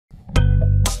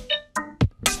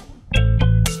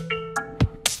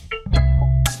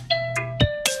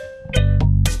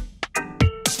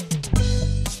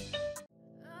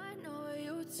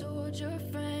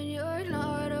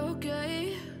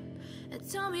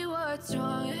me what's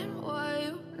wrong and why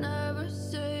you never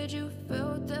said you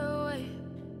felt that way.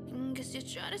 And guess you're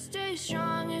trying to stay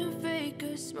strong and fake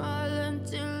a smile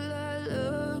until I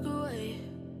look away.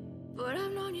 But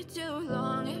I've known you too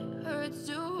long, it hurts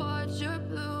to watch your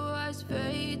blue eyes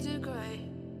fade to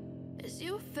gray as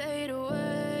you fade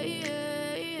away,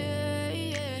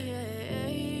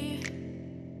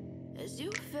 as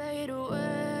you fade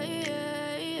away.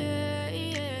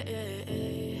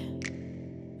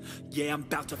 Yeah, I'm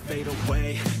about to fade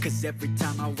away, cause every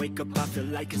time I wake up I feel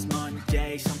like it's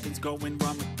Monday. Something's going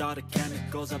wrong with all the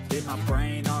chemicals up in my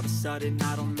brain. All of a sudden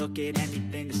I don't look at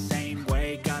anything the same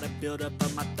way. Got a buildup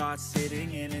of my thoughts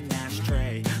sitting in an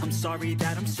ashtray. I'm sorry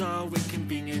that I'm so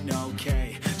inconvenient,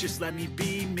 okay. Just let me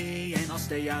be me and I'll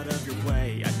stay out of your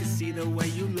way. I can see the way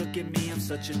you look at me, I'm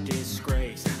such a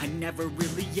disgrace. I never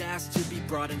really asked to be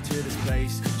brought into this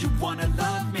place. You wanna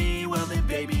love me? Well then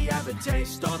baby I have a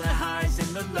taste. All the highs and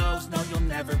the lows, no you'll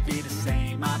never be the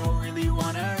same. I don't really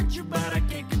wanna hurt you but I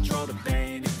can't control the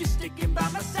pain. If you're sticking by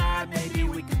my side maybe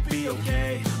we could be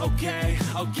okay.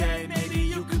 Okay, maybe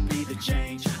you could be the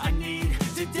change I need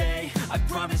today. I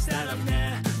promise that I've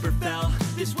never felt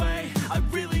this way. I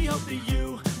really hope that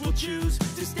you will choose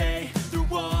to stay through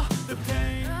all the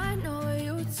pain. I know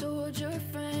you told your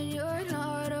friend you're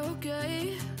not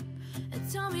okay,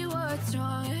 and tell me what's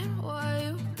wrong and why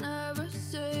you never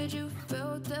said you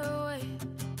felt that way.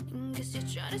 And guess you're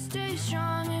trying to stay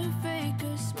strong and fake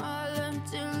a smile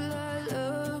until I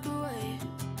look away.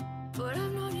 But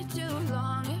I've known you too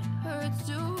long, it hurts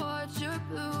to watch your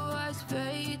blue eyes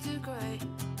fade to gray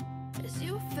as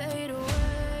you fade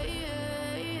away.